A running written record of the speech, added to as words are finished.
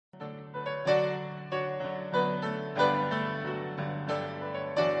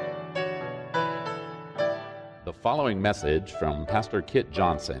The following message from Pastor Kit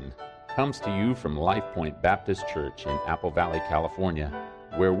Johnson comes to you from Life Point Baptist Church in Apple Valley, California,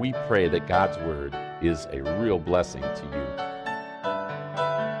 where we pray that God's Word is a real blessing to you.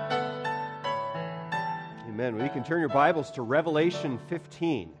 Amen. Well, you can turn your Bibles to Revelation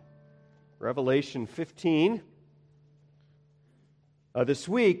 15. Revelation 15. This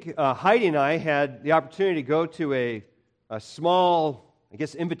week, Heidi and I had the opportunity to go to a small,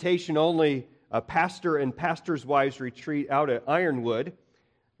 invitation-only pastor and pastor's wives retreat out at Ironwood.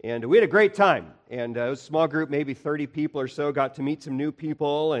 And we had a great time. And it was a small group, maybe 30 people or so, got to meet some new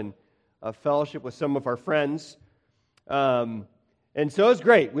people and fellowship with some of our friends. And so it was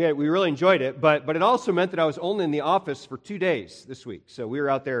great. We really enjoyed it. But it also meant that I was only in the office for 2 days this week. So we were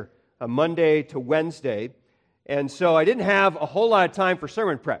out there Monday to Wednesday. And so I didn't have a whole lot of time for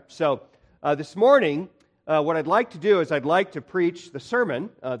sermon prep. So this morning, what I'd like to do is I'd like to preach the sermon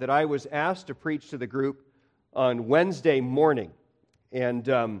that I was asked to preach to the group on Wednesday morning. And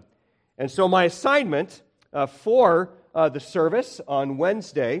so my assignment for the service on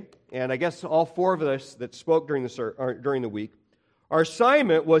Wednesday, and I guess all four of us that spoke during the week, our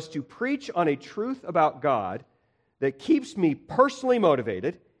assignment was to preach on a truth about God that keeps me personally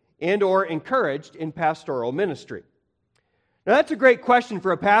motivated and or encouraged in pastoral ministry. Now that's a great question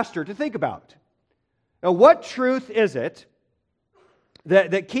for a pastor to think about. Now what truth is it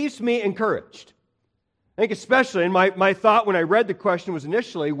that keeps me encouraged? I think especially, and my thought when I read the question was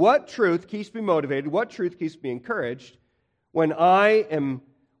initially, what truth keeps me motivated, what truth keeps me encouraged when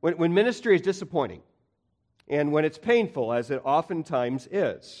when ministry is disappointing and when it's painful, as it oftentimes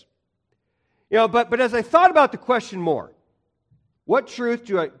is? But as I thought about the question more, what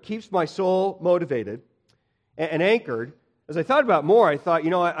truth keeps my soul motivated and anchored? As I thought about more, I thought,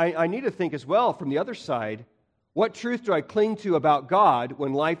 I need to think as well from the other side, what truth do I cling to about God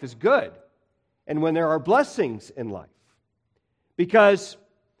when life is good and when there are blessings in life? Because,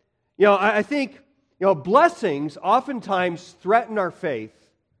 I think, blessings oftentimes threaten our faith,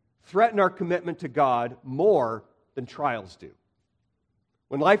 threaten our commitment to God more than trials do.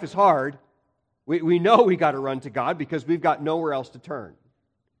 When life is hard, we know we got to run to God because we've got nowhere else to turn.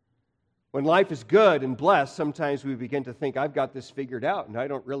 When life is good and blessed, sometimes we begin to think, I've got this figured out and I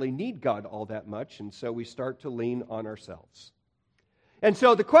don't really need God all that much, and so we start to lean on ourselves. And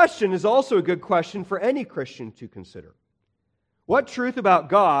so the question is also a good question for any Christian to consider. What truth about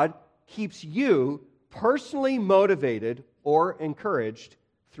God keeps you personally motivated or encouraged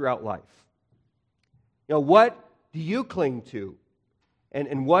throughout life? What do you cling to?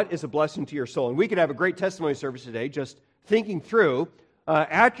 And what is a blessing to your soul? And we could have a great testimony service today just thinking through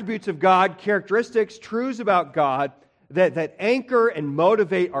attributes of God, characteristics, truths about God that anchor and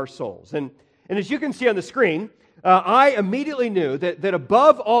motivate our souls. And as you can see on the screen, I immediately knew that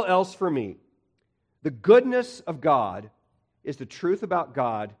above all else for me, the goodness of God is the truth about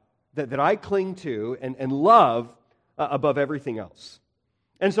God that I cling to and love above everything else.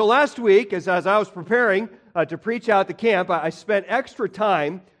 And so last week, as I was preparing to preach out at the camp, I spent extra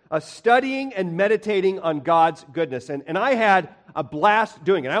time studying and meditating on God's goodness. And I had a blast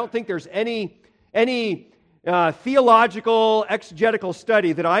doing it. I don't think there's any theological, exegetical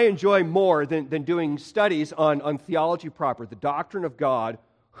study that I enjoy more than doing studies on theology proper, the doctrine of God,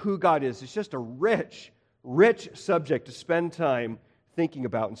 who God is. It's just a rich subject to spend time thinking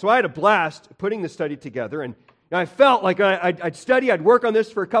about. And so I had a blast putting the study together, and I felt like I'd study, I'd work on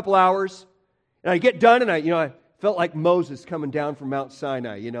this for a couple hours, and I'd get done, and I felt like Moses coming down from Mount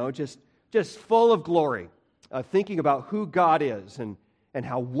Sinai, just full of glory, thinking about who God is and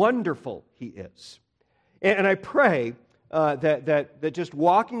how wonderful He is. And I pray that just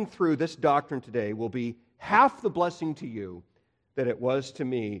walking through this doctrine today will be half the blessing to you that it was to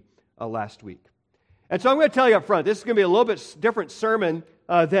me last week. And so I'm going to tell you up front, this is going to be a little bit different sermon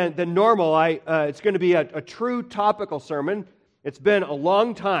than normal. It's going to be a true topical sermon. It's been a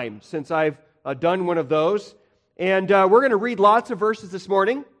long time since I've done one of those. And we're going to read lots of verses this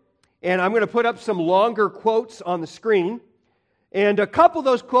morning. And I'm going to put up some longer quotes on the screen. And a couple of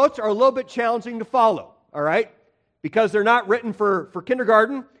those quotes are a little bit challenging to follow, all right? Because they're not written for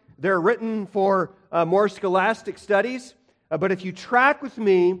kindergarten. They're written for more scholastic studies. But if you track with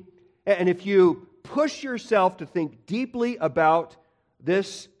me, and if you push yourself to think deeply about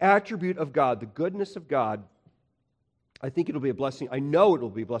this attribute of God, the goodness of God, I think it'll be a blessing. I know it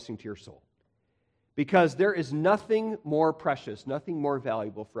will be a blessing to your soul. Because there is nothing more precious, nothing more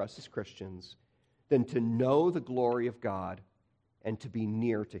valuable for us as Christians than to know the glory of God and to be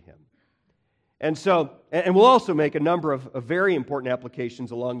near to Him. And we'll also make a number of very important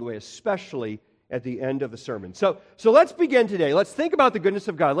applications along the way, especially at the end of the sermon. So let's begin today. Let's think about the goodness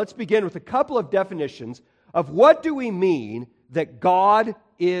of God. Let's begin with a couple of definitions of what do we mean that God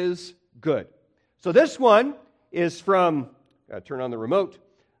is good. So this one is from, turn on the remote.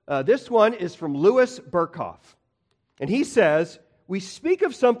 This one is from Louis Berkhoff. And he says, we speak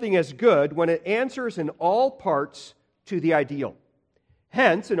of something as good when it answers in all parts to the ideal.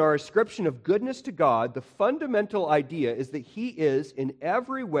 Hence, in our ascription of goodness to God, the fundamental idea is that He is, in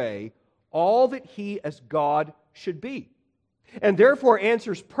every way, all that He as God should be, and therefore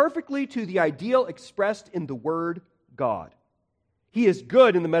answers perfectly to the ideal expressed in the word God. He is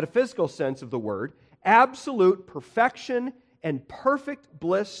good in the metaphysical sense of the word, absolute perfection and perfect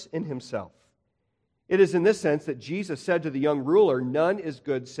bliss in Himself. It is in this sense that Jesus said to the young ruler, "None is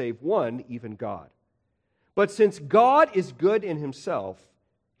good save one, even God." But since God is good in Himself,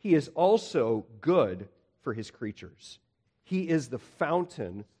 He is also good for His creatures. He is the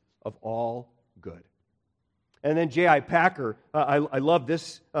fountain of all good. And then J.I. Packer, I love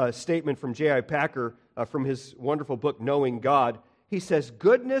this statement from J.I. Packer from his wonderful book, Knowing God. He says,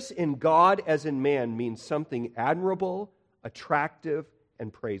 goodness in God as in man means something admirable, attractive,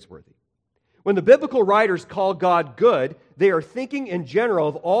 and praiseworthy. When the biblical writers call God good, they are thinking in general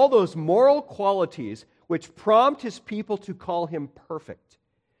of all those moral qualities which prompt His people to call Him perfect,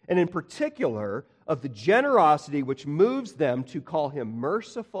 and in particular of the generosity which moves them to call Him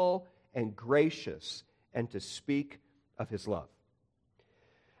merciful and gracious and to speak of His love.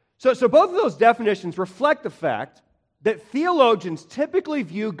 So both of those definitions reflect the fact that theologians typically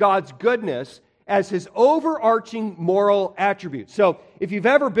view God's goodness as His overarching moral attributes. So if you've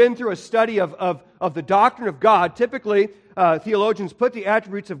ever been through a study of the doctrine of God, typically theologians put the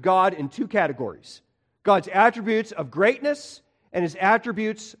attributes of God in two categories: God's attributes of greatness and His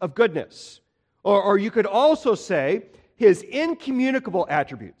attributes of goodness. Or you could also say His incommunicable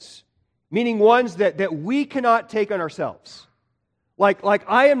attributes, meaning ones that we cannot take on ourselves. Like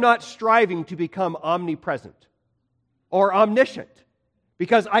I am not striving to become omnipresent or omniscient,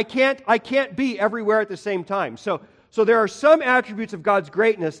 because I can't be everywhere at the same time. So there are some attributes of God's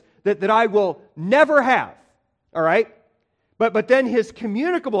greatness that I will never have, all right? But then His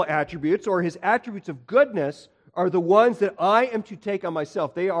communicable attributes, or His attributes of goodness, are the ones that I am to take on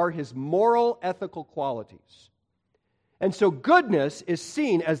myself. They are His moral, ethical qualities. And so goodness is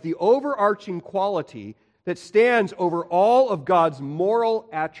seen as the overarching quality that stands over all of God's moral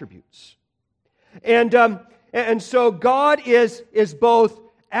attributes. And so God is both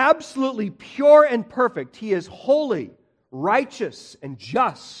absolutely pure and perfect. He is holy, righteous, and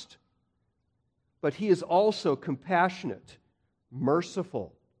just. But He is also compassionate,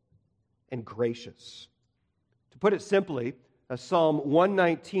 merciful, and gracious. To put it simply, Psalm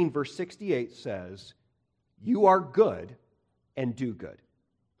 119, verse 68 says, "You are good and do good."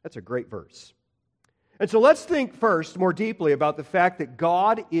 That's a great verse. And so let's think first more deeply about the fact that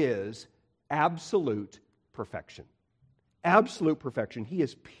God is absolute perfection. Absolute perfection. He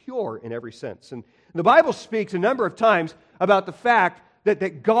is pure in every sense. And the Bible speaks a number of times about the fact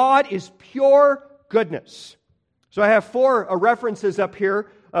that God is pure goodness. So I have four references up here.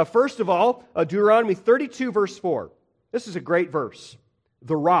 First of all, Deuteronomy 32, verse 4. This is a great verse.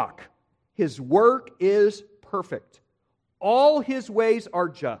 The rock, His work is perfect. All His ways are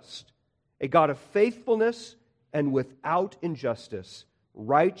just. A God of faithfulness and without injustice.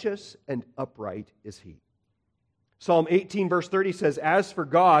 Righteous and upright is He. Psalm 18, verse 30 says, "As for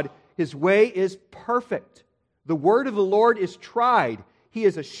God, His way is perfect. The word of the Lord is tried. He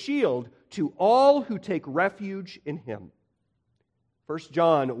is a shield to all who take refuge in Him." 1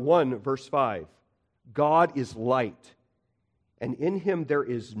 John 1, verse 5, "God is light, and in Him there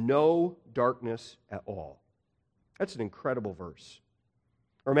is no darkness at all." That's an incredible verse.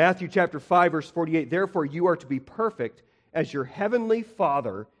 Or Matthew chapter 5, verse 48, "Therefore you are to be perfect as your heavenly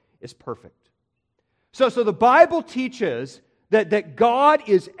Father is perfect." So the Bible teaches that God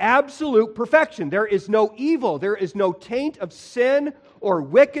is absolute perfection. There is no evil. There is no taint of sin or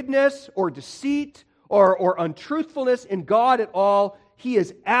wickedness or deceit or untruthfulness in God at all. He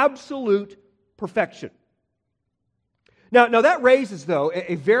is absolute perfection. Now that raises, though,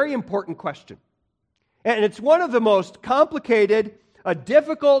 a very important question. And it's one of the most complicated,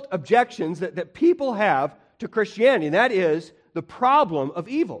 difficult objections that people have to Christianity, and that is the problem of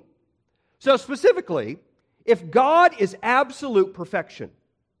evil. So specifically, if God is absolute perfection,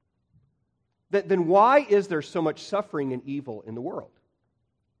 then why is there so much suffering and evil in the world?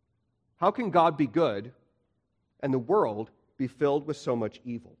 How can God be good and the world be filled with so much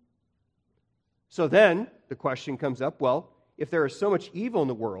evil? So then the question comes up, well, if there is so much evil in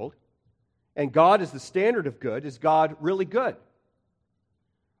the world and God is the standard of good, is God really good?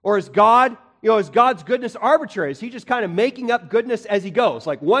 Or is God, is God's goodness arbitrary? Is He just kind of making up goodness as He goes?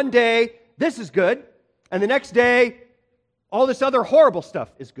 Like one day, this is good, And the next day, all this other horrible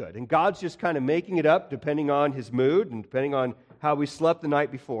stuff is good. And God's just kind of making it up depending on his mood and depending on how we slept the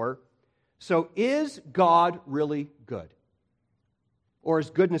night before. So is God really good? Or is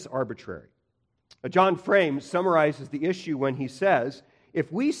goodness arbitrary? John Frame summarizes the issue when he says,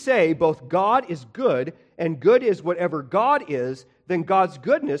 if we say both God is good and good is whatever God is, then God's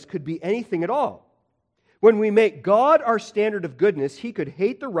goodness could be anything at all. When we make God our standard of goodness, he could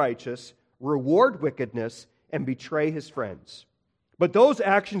hate the righteous, reward wickedness, and betray his friends. But those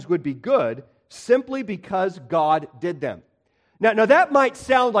actions would be good simply because God did them. Now that might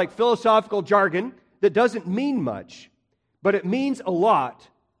sound like philosophical jargon that doesn't mean much, but it means a lot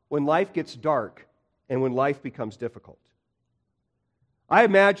when life gets dark and when life becomes difficult. I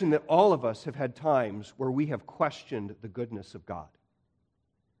imagine that all of us have had times where we have questioned the goodness of God.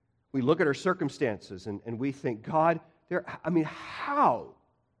 We look at our circumstances and we think, God, how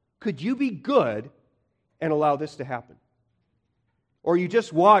could you be good and allow this to happen? Or you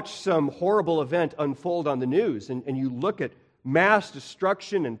just watch some horrible event unfold on the news and you look at mass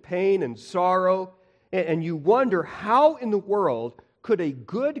destruction and pain and sorrow and you wonder, how in the world could a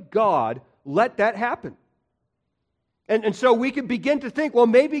good God let that happen? And so we can begin to think, well,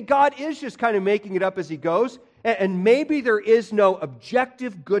 maybe God is just kind of making it up as he goes, and maybe there is no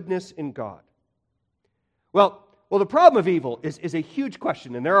objective goodness in God. Well, the problem of evil is a huge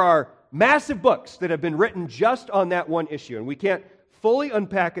question, and there are massive books that have been written just on that one issue, and we can't fully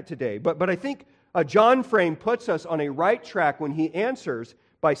unpack it today. But I think John Frame puts us on a right track when he answers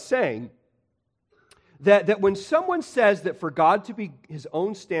by saying that when someone says that for God to be his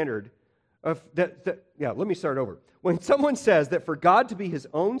own standard, let me start over. When someone says that for God to be his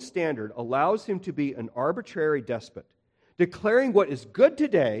own standard allows him to be an arbitrary despot, declaring what is good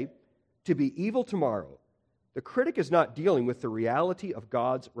today to be evil tomorrow, the critic is not dealing with the reality of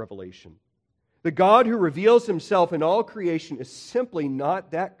God's revelation. The God who reveals himself in all creation is simply not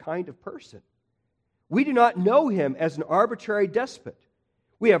that kind of person. We do not know him as an arbitrary despot.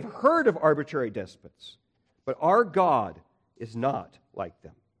 We have heard of arbitrary despots, but our God is not like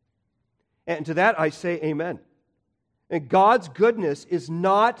them. And to that I say amen. And God's goodness is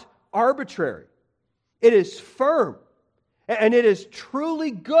not arbitrary. It is firm. And it is truly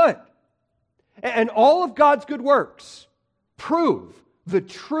good. And all of God's good works prove the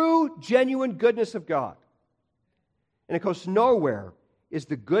true, genuine goodness of God. And of course, nowhere is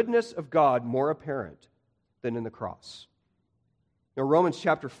the goodness of God more apparent than in the cross. Now, Romans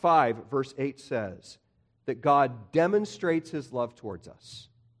chapter 5, verse 8 says that God demonstrates his love towards us.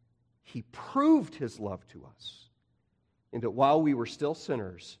 He proved his love to us, in that while we were still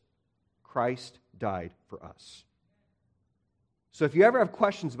sinners, Christ died for us. So if you ever have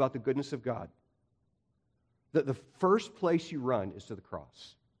questions about the goodness of God, the first place you run is to the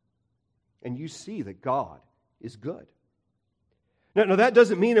cross. And you see that God is good. Now that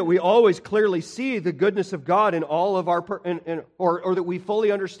doesn't mean that we always clearly see the goodness of God in all of our, or that we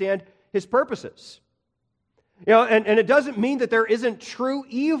fully understand his purposes. And it doesn't mean that there isn't true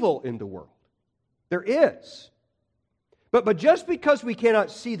evil in the world. There is. But just because we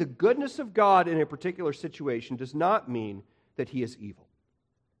cannot see the goodness of God in a particular situation does not mean that he is evil.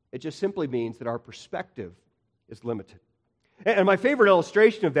 It just simply means that our perspective is limited. And my favorite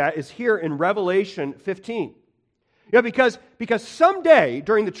illustration of that is here in Revelation 15. Because someday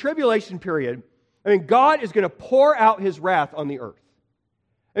during the tribulation period, God is going to pour out his wrath on the earth.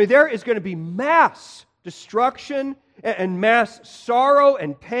 There is going to be mass destruction and mass sorrow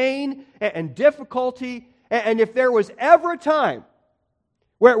and pain and difficulty. And if there was ever a time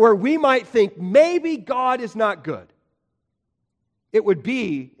where we might think maybe God is not good, it would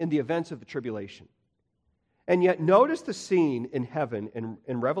be in the events of the tribulation. And yet notice the scene in heaven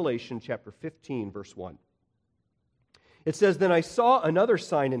in Revelation chapter 15, verse 1. It says, "Then I saw another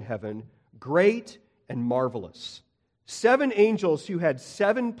sign in heaven, great and marvelous. 7 angels who had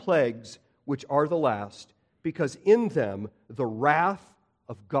 7 plagues, which are the last, because in them the wrath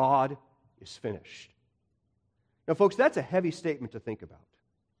of God is finished." Now, folks, that's a heavy statement to think about.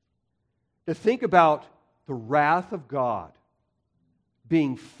 To think about the wrath of God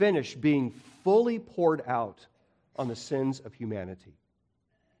being finished, being fully poured out on the sins of humanity.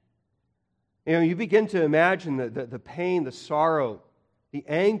 You begin to imagine the pain, the sorrow, the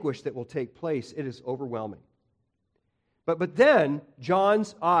anguish that will take place. It is overwhelming. But then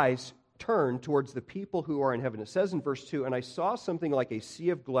John's eyes turn towards the people who are in heaven. It says in verse 2, "And I saw something like a sea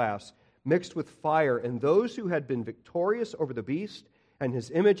of glass mixed with fire, and those who had been victorious over the beast and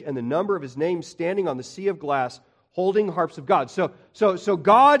his image and the number of his name standing on the sea of glass, holding harps of God." So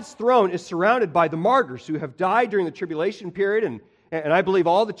God's throne is surrounded by the martyrs who have died during the tribulation period, And I believe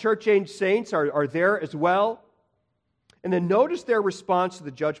all the church-age saints are there as well. And then notice their response to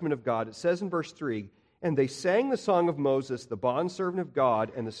the judgment of God. It says in verse 3, "And they sang the song of Moses, the bondservant of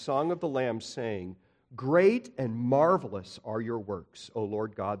God, and the song of the Lamb, saying, Great and marvelous are your works, O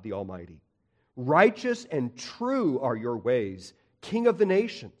Lord God the Almighty. Righteous and true are your ways, King of the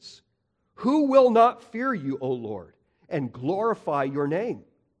nations. Who will not fear you, O Lord, and glorify your name?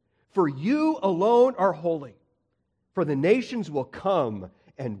 For you alone are holy. For the nations will come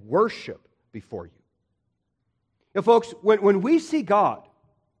and worship before you." Now, folks, when we see God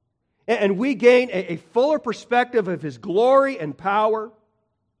and we gain a fuller perspective of His glory and power,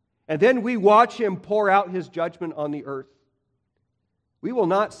 and then we watch Him pour out His judgment on the earth, we will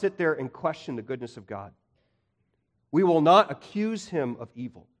not sit there and question the goodness of God. We will not accuse Him of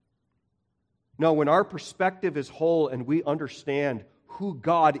evil. No, when our perspective is whole and we understand who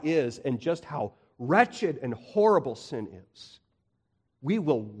God is and just how wretched and horrible sin is, we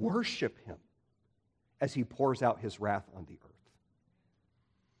will worship Him as He pours out His wrath on the earth.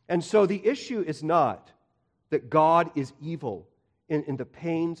 And so the issue is not that God is evil in the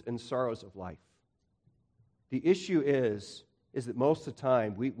pains and sorrows of life. The issue is that most of the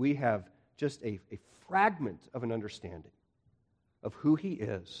time we have just a fragment of an understanding of who He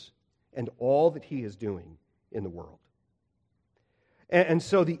is and all that He is doing in the world. And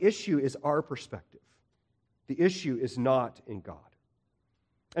so the issue is our perspective. The issue is not in God.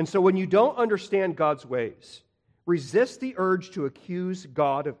 And so when you don't understand God's ways, resist the urge to accuse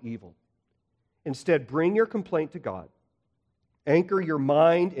God of evil. Instead, bring your complaint to God. Anchor your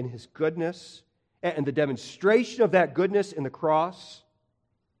mind in His goodness and the demonstration of that goodness in the cross.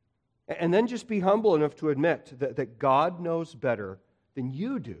 And then just be humble enough to admit that God knows better than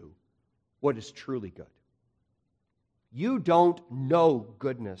you do what is truly good. You don't know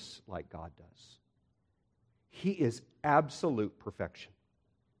goodness like God does. He is absolute perfection.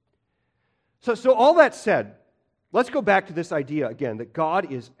 So all that said, let's go back to this idea again that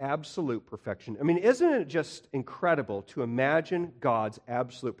God is absolute perfection. I mean, isn't it just incredible to imagine God's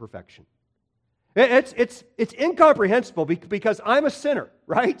absolute perfection? It's incomprehensible because I'm a sinner,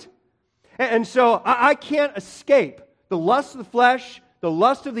 right? And so I can't escape the lust of the flesh, the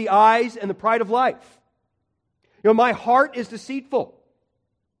lust of the eyes, and the pride of life. My heart is deceitful.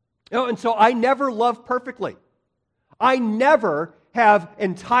 And so I never love perfectly. I never have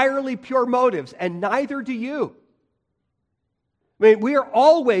entirely pure motives, and neither do you. I mean, we are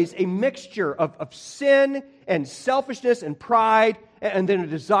always a mixture of sin and selfishness and pride, and then a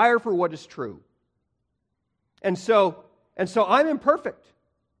desire for what is true. And so I'm imperfect.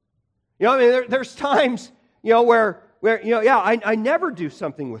 There's times, where I never do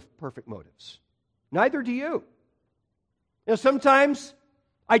something with perfect motives. Neither do you. Sometimes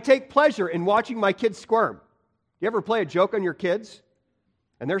I take pleasure in watching my kids squirm. You ever play a joke on your kids?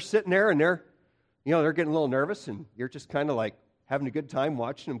 And they're sitting there and they're getting a little nervous, and you're just kind of like having a good time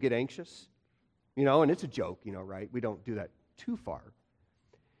watching them get anxious. And it's a joke, right? We don't do that too far.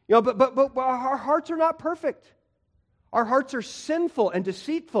 But our hearts are not perfect. Our hearts are sinful and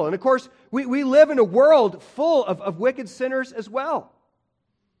deceitful. And of course, we live in a world full of wicked sinners as well.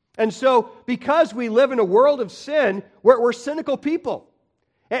 And so, because we live in a world of sin, we're cynical people.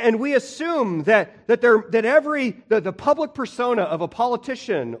 And we assume that the public persona of a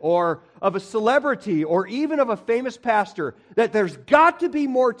politician or of a celebrity or even of a famous pastor, that there's got to be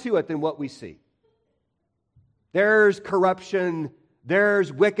more to it than what we see. There's corruption,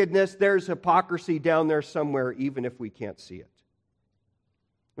 there's wickedness, there's hypocrisy down there somewhere, even if we can't see it.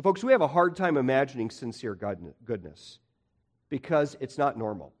 And folks, we have a hard time imagining sincere goodness because it's not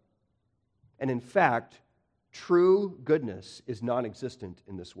normal. And in fact, true goodness is non-existent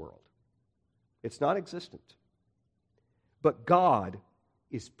in this world. It's non-existent. But God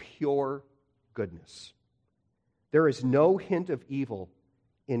is pure goodness. There is no hint of evil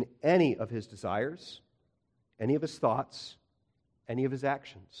in any of His desires, any of His thoughts, any of His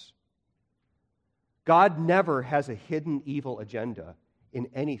actions. God never has a hidden evil agenda in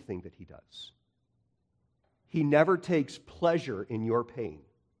anything that He does. He never takes pleasure in your pain.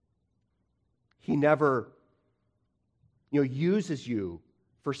 He never uses you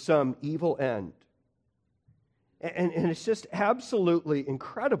for some evil end. And it's just absolutely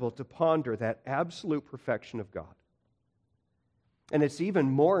incredible to ponder that absolute perfection of God. And it's even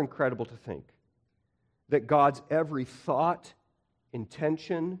more incredible to think that God's every thought,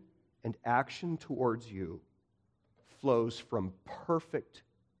 intention, and action towards you flows from perfect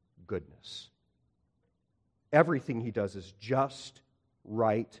goodness. Everything He does is just,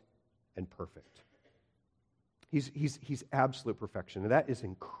 right, and perfect. He's absolute perfection, and that is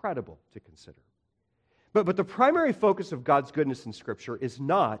incredible to consider. But the primary focus of God's goodness in Scripture is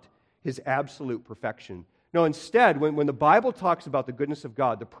not His absolute perfection. No, instead, when the Bible talks about the goodness of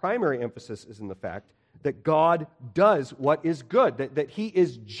God, the primary emphasis is in the fact that God does what is good, that He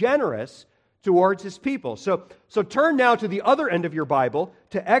is generous towards His people. So turn now to the other end of your Bible,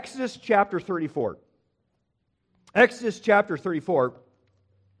 to Exodus chapter 34. Exodus chapter 34.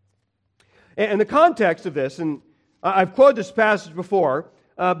 And the context of this, and I've quoted this passage before,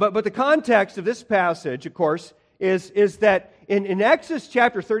 but the context of this passage, of course, is that in Exodus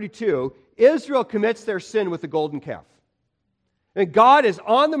chapter 32, Israel commits their sin with the golden calf. And God is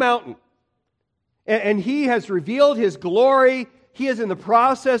on the mountain, and He has revealed His glory. He is in the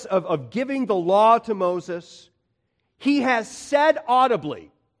process of giving the law to Moses. He has said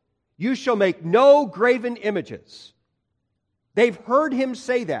audibly, "You shall make no graven images." They've heard Him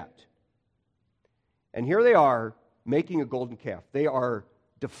say that. And here they are making a golden calf. They are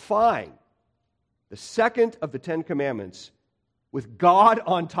defying the second of the Ten Commandments with God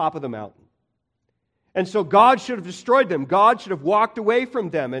on top of the mountain. And so God should have destroyed them. God should have walked away from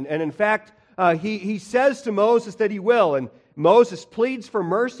them. And in fact, he says to Moses that He will. And Moses pleads for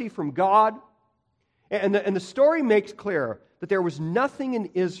mercy from God. And the story makes clear that there was nothing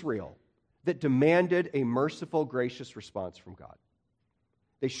in Israel that demanded a merciful, gracious response from God.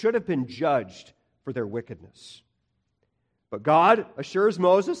 They should have been judged for their wickedness. But God assures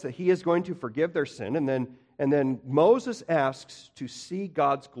Moses that He is going to forgive their sin, and then Moses asks to see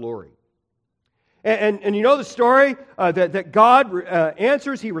God's glory. And you know the story, that God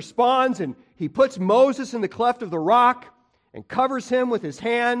answers, He responds, and He puts Moses in the cleft of the rock and covers him with His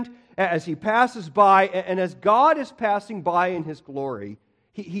hand as he passes by. And as God is passing by in His glory,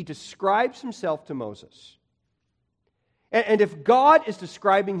 He describes Himself to Moses. And if God is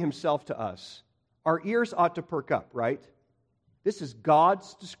describing Himself to us, our ears ought to perk up, right? This is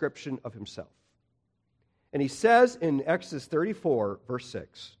God's description of Himself. And He says in Exodus 34, verse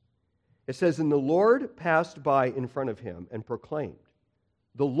 6, it says, "And the Lord passed by in front of him and proclaimed,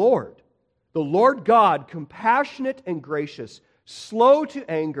 the Lord God, compassionate and gracious, slow to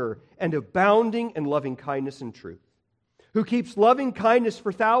anger, and abounding in loving kindness and truth, who keeps loving kindness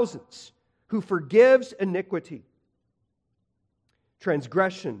for thousands, who forgives iniquity,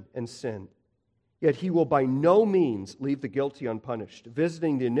 transgression, and sin. Yet He will by no means leave the guilty unpunished,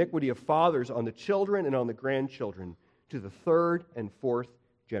 visiting the iniquity of fathers on the children and on the grandchildren to the third and fourth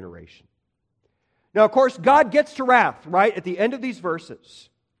generation." Now, of course, God gets to wrath, right, at the end of these verses.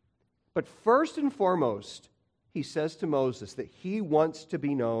 But first and foremost, He says to Moses that He wants to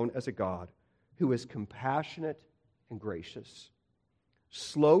be known as a God who is compassionate and gracious,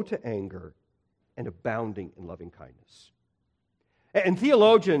 slow to anger, and abounding in loving kindness. And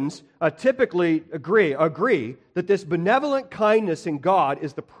theologians typically agree that this benevolent kindness in God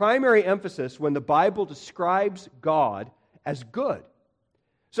is the primary emphasis when the Bible describes God as good.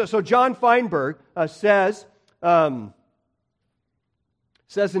 So John Feinberg says in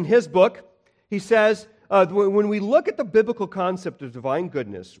his book, he says, when we look at the biblical concept of divine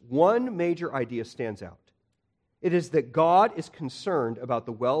goodness, one major idea stands out. It is that God is concerned about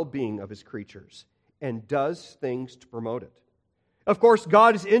the well-being of His creatures and does things to promote it. Of course,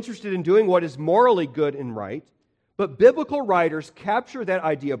 God is interested in doing what is morally good and right, but biblical writers capture that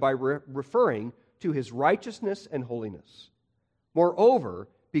idea by referring to His righteousness and holiness. Moreover,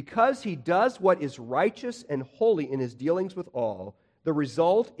 because He does what is righteous and holy in His dealings with all, the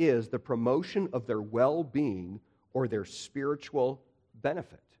result is the promotion of their well-being or their spiritual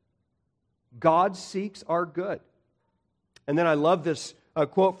benefit. God seeks our good. And then I love this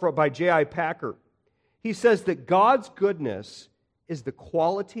quote by J.I. Packer. He says that God's goodness is the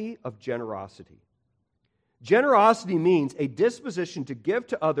quality of generosity. Generosity means a disposition to give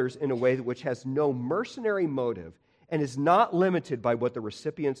to others in a way which has no mercenary motive and is not limited by what the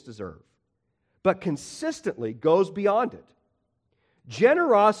recipients deserve, but consistently goes beyond it.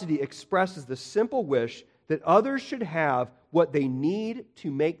 Generosity expresses the simple wish that others should have what they need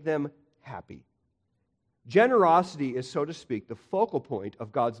to make them happy. Generosity is, so to speak, the focal point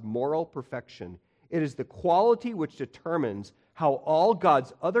of God's moral perfection. It is the quality which determines how all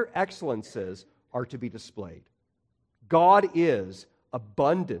God's other excellences are to be displayed. God is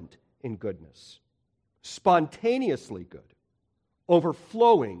abundant in goodness, spontaneously good,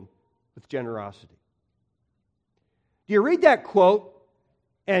 overflowing with generosity. Do you read that quote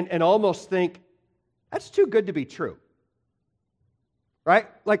and almost think, that's too good to be true? Right?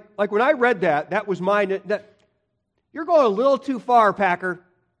 Like when I read that was mine. You're going a little too far, Packer.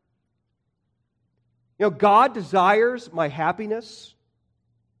 You know, God desires my happiness.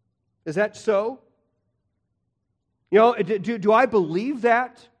 Is that so? You know, do I believe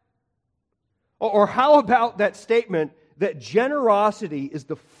that? Or how about that statement that generosity is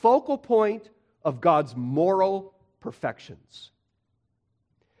the focal point of God's moral perfections?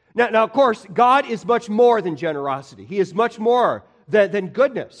 Now, of course, God is much more than generosity. He is much more than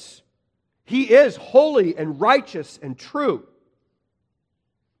goodness. He is holy and righteous and true.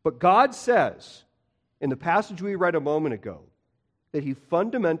 But God says, in the passage we read a moment ago, that He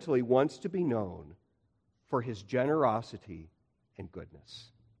fundamentally wants to be known for His generosity and goodness.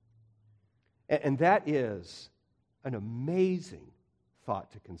 And that is an amazing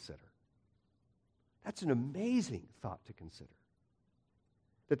thought to consider. That's an amazing thought to consider.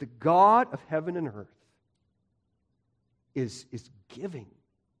 That the God of heaven and earth is giving.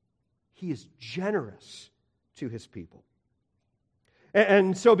 He is generous to His people.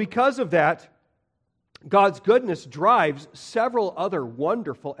 And so because of that, God's goodness drives several other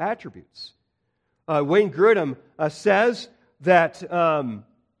wonderful attributes. Wayne Grudem says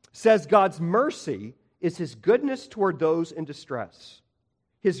God's mercy is His goodness toward those in distress.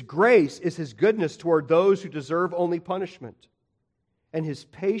 His grace is His goodness toward those who deserve only punishment. And His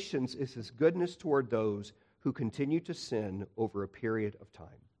patience is His goodness toward those who continue to sin over a period of time.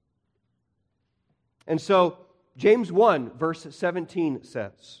 And so, James 1, verse 17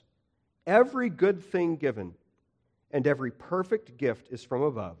 says, "Every good thing given and every perfect gift is from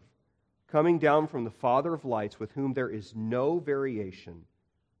above, coming down from the Father of lights, with whom there is no variation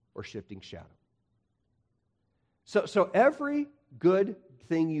or shifting shadow." So every good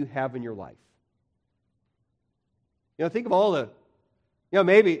thing you have in your life. Think of all the,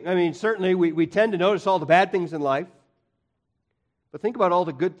 certainly we tend to notice all the bad things in life, but think about all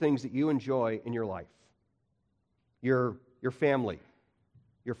the good things that you enjoy in your life. Your family,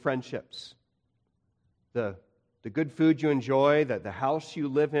 your friendships, the good food you enjoy, the house you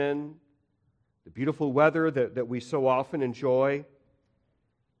live in, the beautiful weather that we so often enjoy.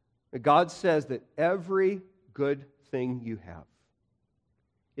 God says that every good thing you have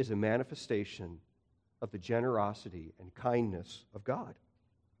is a manifestation of the generosity and kindness of God.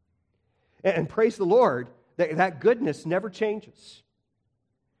 And praise the Lord, that goodness never changes.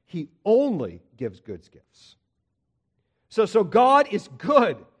 He only gives good gifts. So God is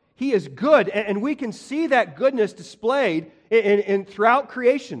good. He is good, and we can see that goodness displayed in throughout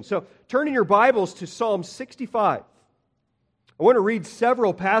creation. So turn in your Bibles to Psalm 65. I want to read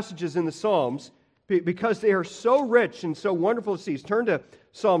several passages in the Psalms because they are so rich and so wonderful to see. Turn to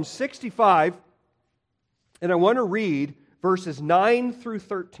Psalm 65, and I want to read verses 9 through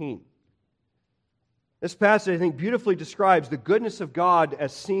 13. This passage, I think, beautifully describes the goodness of God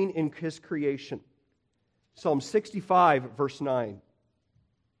as seen in His creation. Psalm 65, verse 9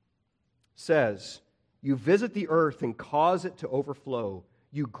 says, "You visit the earth and cause it to overflow.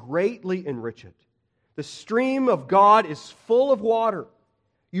 You greatly enrich it. The stream of God is full of water.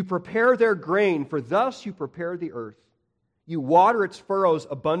 You prepare their grain, for thus you prepare the earth. You water its furrows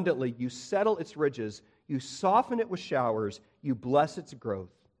abundantly. You settle its ridges. You soften it with showers. You bless its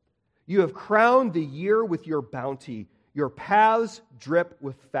growth. You have crowned the year with your bounty. Your paths drip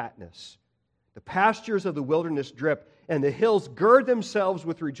with fatness. The pastures of the wilderness drip, and the hills gird themselves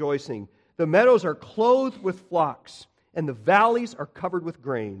with rejoicing. The meadows are clothed with flocks, and the valleys are covered with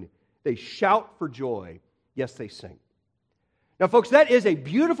grain. They shout for joy. Yes, they sing." Now, folks, that is a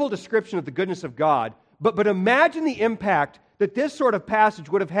beautiful description of the goodness of God, but imagine the impact that this sort of passage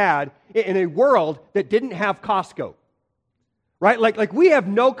would have had in a world that didn't have Costco. Right? Like we have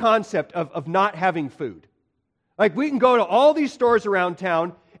no concept of not having food. Like we can go to all these stores around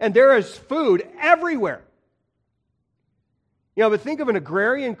town, and there is food everywhere. But think of an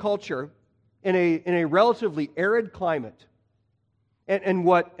agrarian culture in a relatively arid climate. And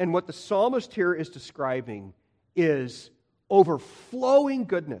what the psalmist here is describing is overflowing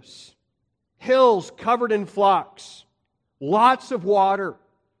goodness. Hills covered in flocks, lots of water,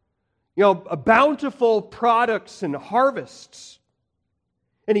 bountiful products and harvests.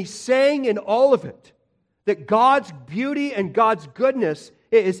 And he's saying in all of it that God's beauty and God's goodness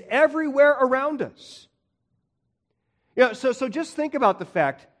is everywhere around us. So just think about the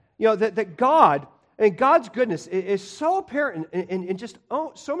fact, that God and God's goodness is so apparent in just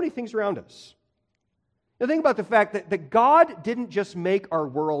so many things around us. Think about the fact that God didn't just make our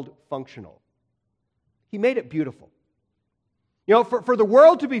world functional. He made it beautiful. For the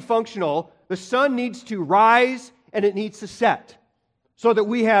world to be functional, the sun needs to rise and it needs to set so that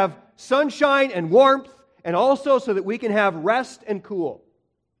we have sunshine and warmth, and also so that we can have rest and cool.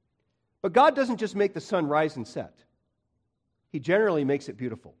 But God doesn't just make the sun rise and set. He generally makes it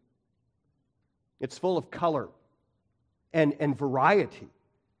beautiful. It's full of color and variety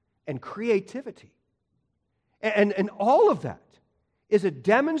and creativity. And all of that is a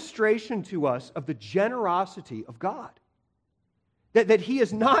demonstration to us of the generosity of God. That He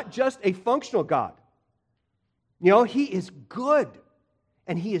is not just a functional God. He is good,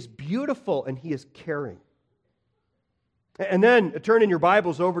 and He is beautiful, and He is caring. And then turn in your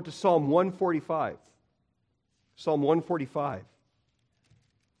Bibles over to Psalm 145. Psalm 145.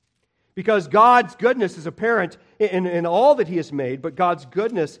 Because God's goodness is apparent in all that He has made, but God's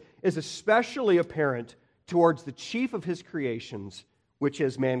goodness is especially apparent towards the chief of His creations, which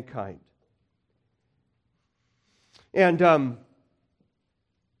is mankind. And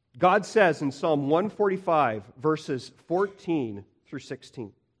God says in Psalm 145, verses 14 through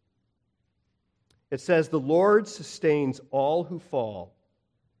 16, it says, "The Lord sustains all who fall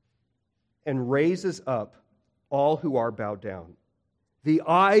and raises up all who are bowed down. The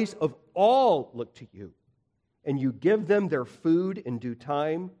eyes of all look to you, and you give them their food in due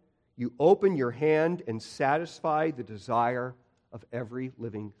time. You open your hand and satisfy the desire of every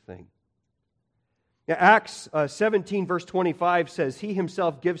living thing." Now, Acts 17, verse 25 says, "He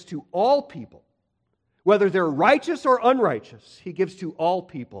Himself gives to all people, whether they're righteous or unrighteous, He gives to all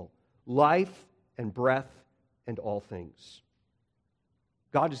people life and breath and all things."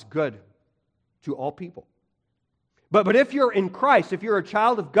 God is good to all people. But if you're in Christ, if you're a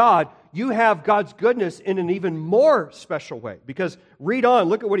child of God, you have God's goodness in an even more special way. Because read on,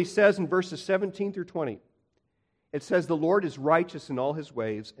 look at what He says in verses 17 through 20. It says, "The Lord is righteous in all His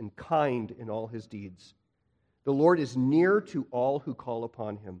ways and kind in all His deeds. The Lord is near to all who call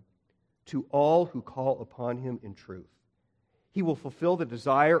upon Him, to all who call upon Him in truth. He will fulfill the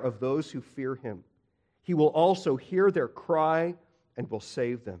desire of those who fear Him. He will also hear their cry and will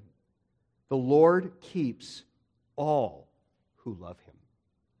save them. The Lord keeps all who love Him."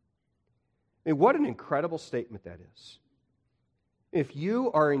 I mean, what an incredible statement that is. If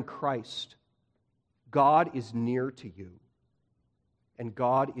you are in Christ, God is near to you, and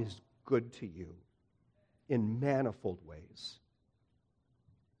God is good to you in manifold ways.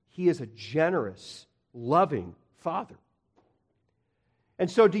 He is a generous, loving Father.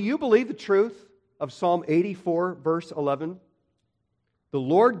 And so, do you believe the truth of Psalm 84, verse 11? "The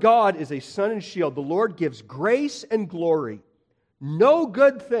Lord God is a sun and shield. The Lord gives grace and glory. No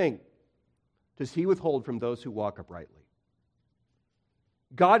good thing does He withhold from those who walk uprightly."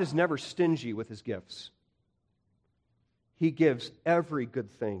 God is never stingy with His gifts. He gives every good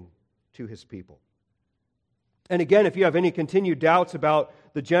thing to His people. And again, if you have any continued doubts about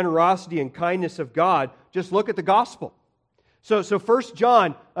the generosity and kindness of God, just look at the gospel. So 1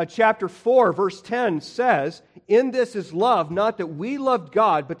 John chapter 4, verse 10 says, "In this is love, not that we loved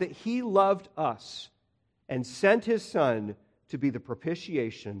God, but that He loved us and sent His Son to be the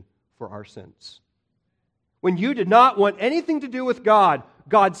propitiation for our sins." When you did not want anything to do with God,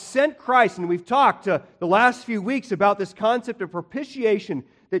 God sent Christ, and we've talked the last few weeks about this concept of propitiation,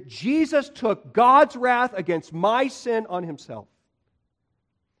 that Jesus took God's wrath against my sin on Himself,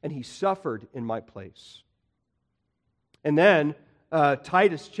 and He suffered in my place. And then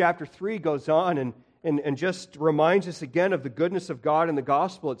Titus chapter 3 goes on and just reminds us again of the goodness of God in the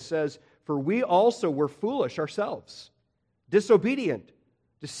gospel. It says, "For we also were foolish ourselves, disobedient,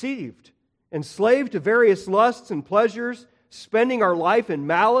 deceived, enslaved to various lusts and pleasures, spending our life in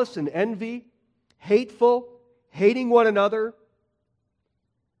malice and envy, hateful, hating one another."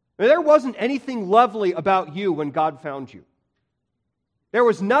 Now, there wasn't anything lovely about you when God found you. There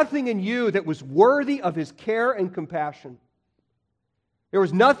was nothing in you that was worthy of His care and compassion. There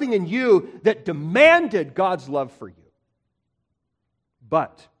was nothing in you that demanded God's love for you.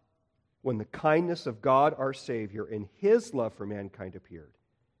 But when the kindness of God our Savior and His love for mankind appeared,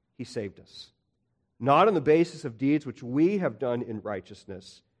 He saved us, not on the basis of deeds which we have done in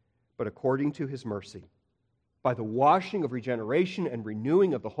righteousness, but according to His mercy, by the washing of regeneration and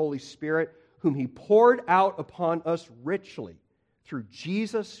renewing of the Holy Spirit, whom He poured out upon us richly through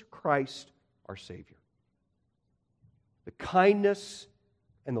Jesus Christ our Savior. The kindness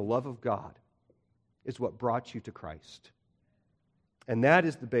and the love of God is what brought you to Christ. And that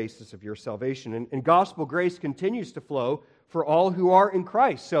is the basis of your salvation. And gospel grace continues to flow for all who are in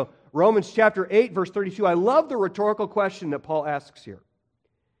Christ. So Romans chapter 8, verse 32, I love the rhetorical question that Paul asks here.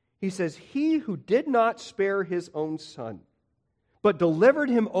 He says, "He who did not spare His own Son, but delivered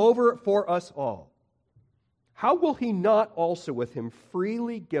Him over for us all, how will He not also with Him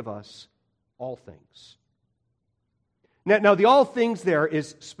freely give us all things?" Now the all things there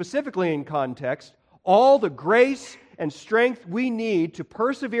is specifically in context all the grace and strength we need to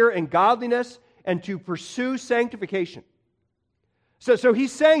persevere in godliness and to pursue sanctification. So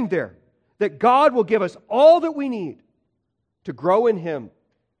he's saying there that God will give us all that we need to grow in Him,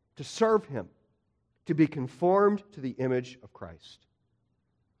 to serve Him, to be conformed to the image of Christ.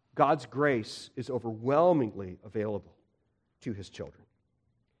 God's grace is overwhelmingly available to His children.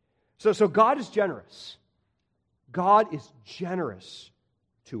 So God is generous. God is generous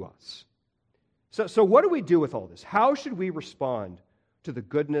to us. So what do we do with all this? How should we respond to the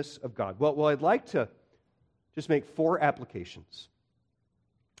goodness of God? Well, I'd like to just make 4 applications.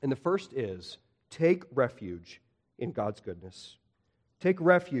 And the first is, take refuge in God's goodness. Take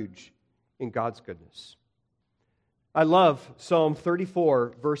refuge in God's goodness. I love Psalm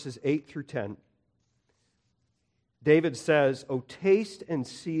 34, verses 8 through 10. David says, "O taste and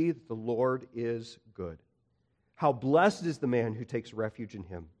see that the Lord is good. How blessed is the man who takes refuge in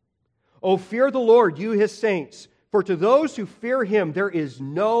Him. O fear the Lord, you His saints, for to those who fear Him there is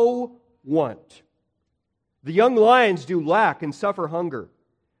no want. The young lions do lack and suffer hunger,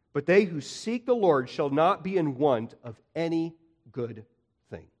 but they who seek the Lord shall not be in want of any good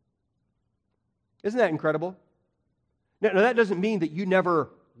thing." Isn't that incredible? Now, that doesn't mean that you never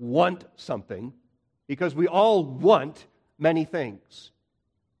want something, because we all want many things.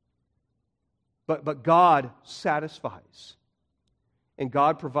 But God satisfies, and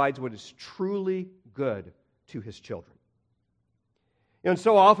God provides what is truly good to His children. And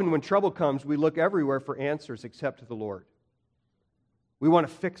so often when trouble comes, we look everywhere for answers except to the Lord. We want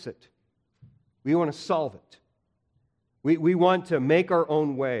to fix it. We want to solve it. We want to make our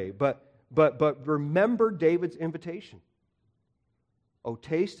own way. But remember David's invitation. "Oh,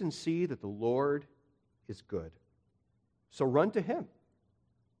 taste and see that the Lord is good." So run to Him.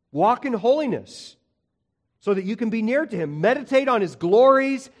 Walk in holiness so that you can be near to Him. Meditate on His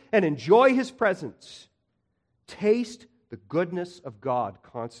glories and enjoy His presence. Taste the goodness of God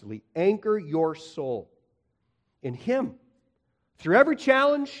constantly. Anchor your soul in Him through every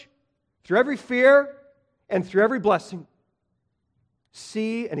challenge, through every fear, and through every blessing.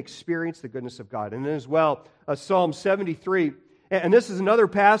 See and experience the goodness of God. And then as well, Psalm 73. And this is another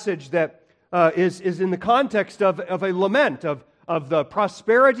passage that is in the context of a lament, of the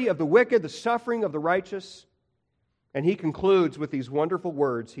prosperity of the wicked, the suffering of the righteous. And he concludes with these wonderful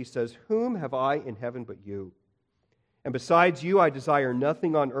words. He says, "Whom have I in heaven but you? And besides you I desire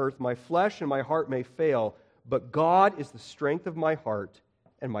nothing on earth. My flesh and my heart may fail, but God is the strength of my heart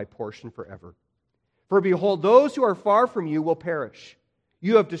and my portion forever. For behold, those who are far from you will perish.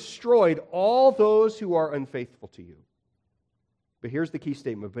 You have destroyed all those who are unfaithful to you." But here's the key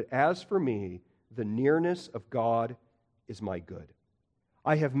statement. "But as for me, the nearness of God is my good.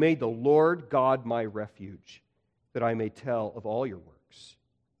 I have made the Lord God my refuge, that I may tell of all your works."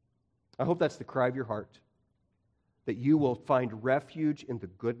 I hope that's the cry of your heart, that you will find refuge in the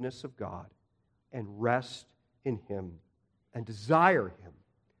goodness of God and rest in Him and desire Him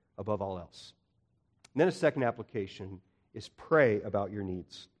above all else. And then a second application is pray about your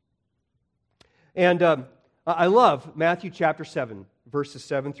needs. And I love Matthew chapter 7, verses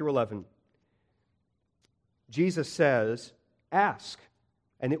 7 through 11. Jesus says, "Ask,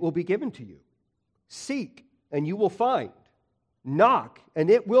 and it will be given to you. Seek, and you will find. Knock, and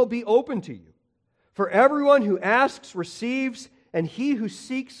it will be open to you. For everyone who asks receives, and he who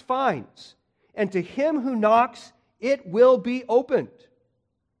seeks finds. And to him who knocks, it will be opened.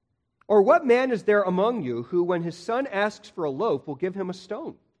 Or what man is there among you who, when his son asks for a loaf, will give him a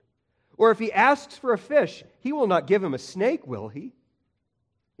stone? Or if he asks for a fish, he will not give him a snake, will he?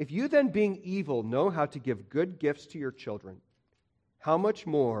 If you then, being evil, know how to give good gifts to your children, how much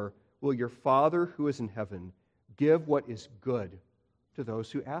more will your Father who is in heaven give what is good to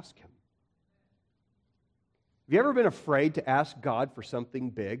those who ask Him?" Have you ever been afraid to ask God for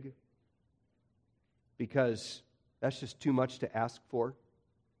something big? Because that's just too much to ask for.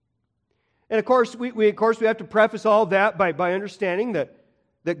 And of course, we have to preface all of that by understanding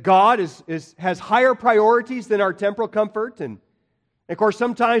that God has higher priorities than our temporal comfort. And of course,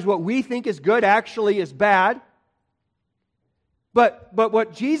 sometimes what we think is good actually is bad. But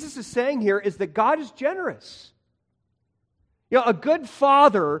what Jesus is saying here is that God is generous. You know, a good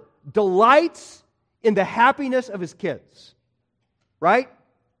father delights in the happiness of his kids, right?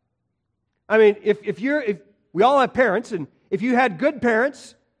 I mean, if we all have parents, and if you had good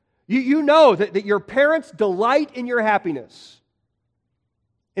parents, you know that your parents delight in your happiness.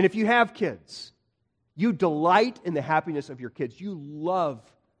 And if you have kids, you delight in the happiness of your kids. You love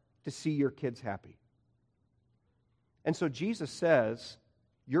to see your kids happy. And so Jesus says,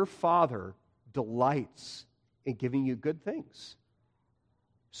 your Father delights in giving you good things.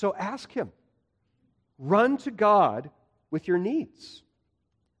 So ask Him. Run to God with your needs.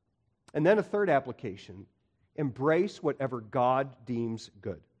 And then a third application, embrace whatever God deems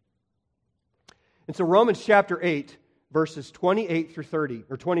good. And so Romans chapter 8, verses 28 through 30,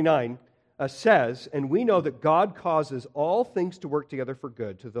 or 29, says, "And we know that God causes all things to work together for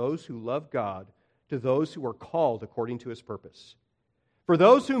good to those who love God, to those who are called according to his purpose. For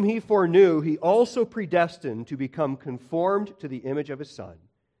those whom he foreknew, he also predestined to become conformed to the image of his Son,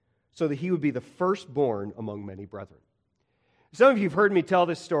 so that he would be the firstborn among many brethren." Some of you have heard me tell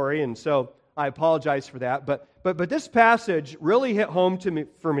this story, and so I apologize for that. But this passage really hit home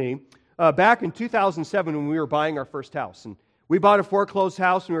for me back in 2007 when we were buying our first house. And we bought a foreclosed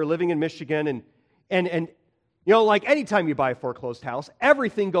house when we were living in Michigan. And you know, like anytime you buy a foreclosed house,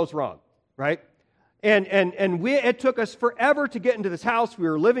 everything goes wrong, right? And it took us forever to get into this house. We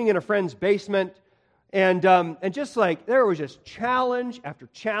were living in a friend's basement. And just like there was just challenge after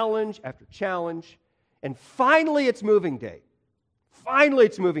challenge after challenge. And finally it's moving day. Finally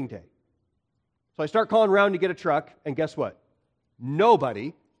it's moving day. So I start calling around to get a truck, and guess what?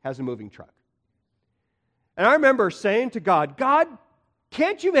 Nobody has a moving truck. And I remember saying to God, "God,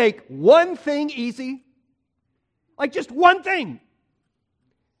 can't you make one thing easy? Like just one thing."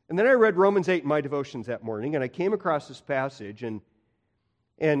 And then I read Romans 8 in my devotions that morning, and I came across this passage, and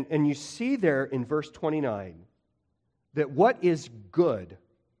you see there in verse 29 that what is good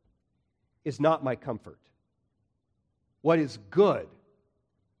is not my comfort. What is good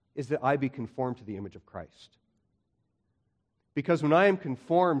is that I be conformed to the image of Christ. Because when I am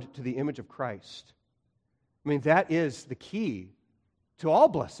conformed to the image of Christ, I mean, that is the key to all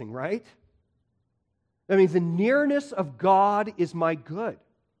blessing, right? I mean, the nearness of God is my good.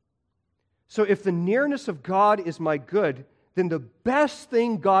 So if the nearness of God is my good, then the best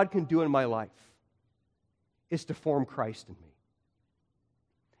thing God can do in my life is to form Christ in me.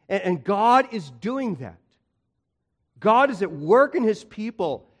 And God is doing that. God is at work in his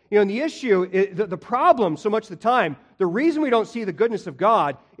people. You know, and the issue, the problem so much of the time, the reason we don't see the goodness of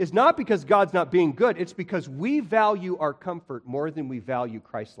God is not because God's not being good. It's because we value our comfort more than we value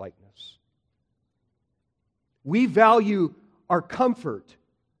Christ-likeness. We value our comfort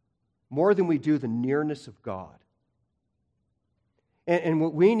more than we do the nearness of God. And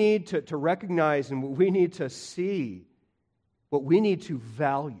what we need to recognize and what we need to see, what we need to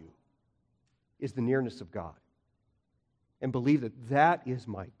value is the nearness of God. And believe that that is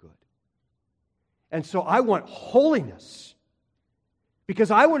my good. And so I want holiness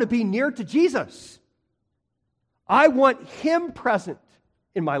because I want to be near to Jesus. I want him present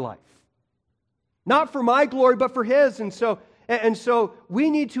in my life. Not for my glory, but for his. And so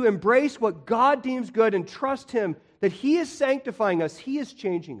we need to embrace what God deems good and trust him that he is sanctifying us, he is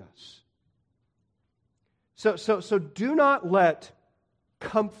changing us. So do not let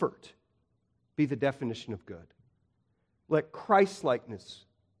comfort be the definition of good. Let Christ-likeness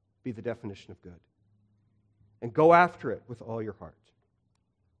be the definition of good. And go after it with all your heart.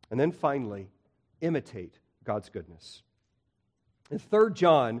 And then finally, imitate God's goodness. In 3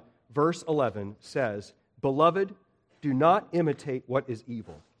 John, verse 11 says, "Beloved, do not imitate what is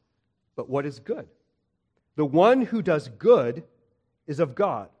evil, but what is good. The one who does good is of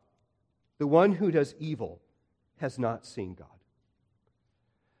God. The one who does evil has not seen God."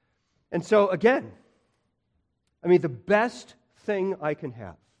 And so again, I mean, the best thing I can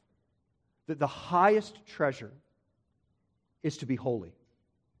have, that the highest treasure is to be holy,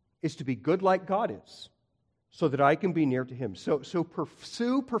 is to be good like God is, so that I can be near to him. So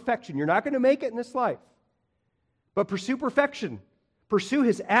pursue perfection. You're not going to make it in this life, but pursue perfection. Pursue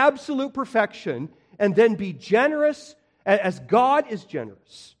his absolute perfection, and then be generous as God is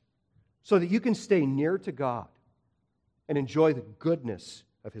generous, so that you can stay near to God and enjoy the goodness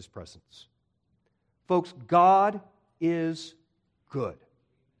of his presence. Folks, God is good.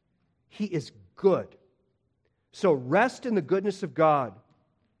 He is good. So rest in the goodness of God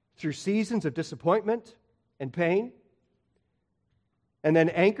through seasons of disappointment and pain, and then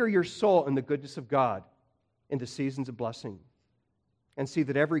anchor your soul in the goodness of God into seasons of blessing, and see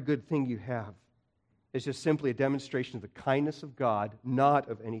that every good thing you have is just simply a demonstration of the kindness of God, not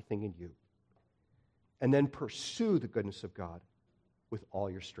of anything in you. And then pursue the goodness of God with all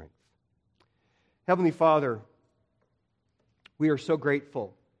your strength. Heavenly Father, we are so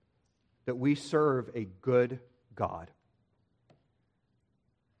grateful that we serve a good God.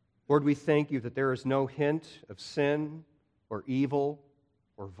 Lord, we thank you that there is no hint of sin or evil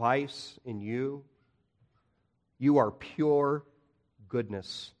or vice in you. You are pure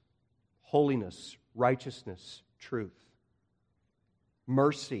goodness, holiness, righteousness, truth,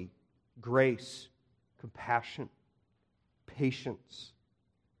 mercy, grace, compassion, patience,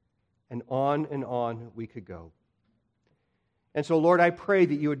 and on we could go. And so, Lord, I pray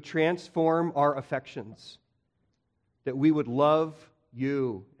that you would transform our affections, that we would love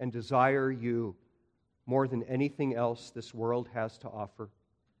you and desire you more than anything else this world has to offer.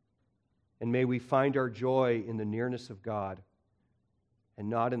 And may we find our joy in the nearness of God and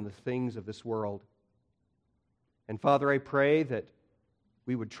not in the things of this world. And Father, I pray that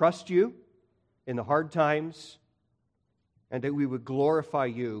we would trust you in the hard times and that we would glorify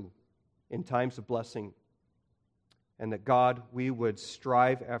you in times of blessing. And that, God, we would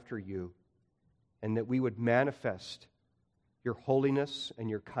strive after you and that we would manifest your holiness and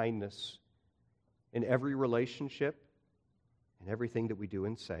your kindness in every relationship and everything that we do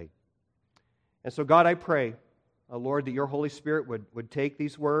and say. And so, God, I pray, Lord, that your Holy Spirit would take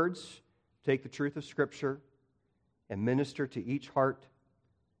these words, take the truth of Scripture, and minister to each heart.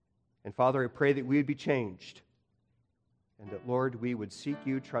 And Father, I pray that we would be changed, and that, Lord, we would seek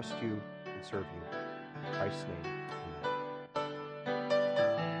you, trust you, and serve you. In Christ's name.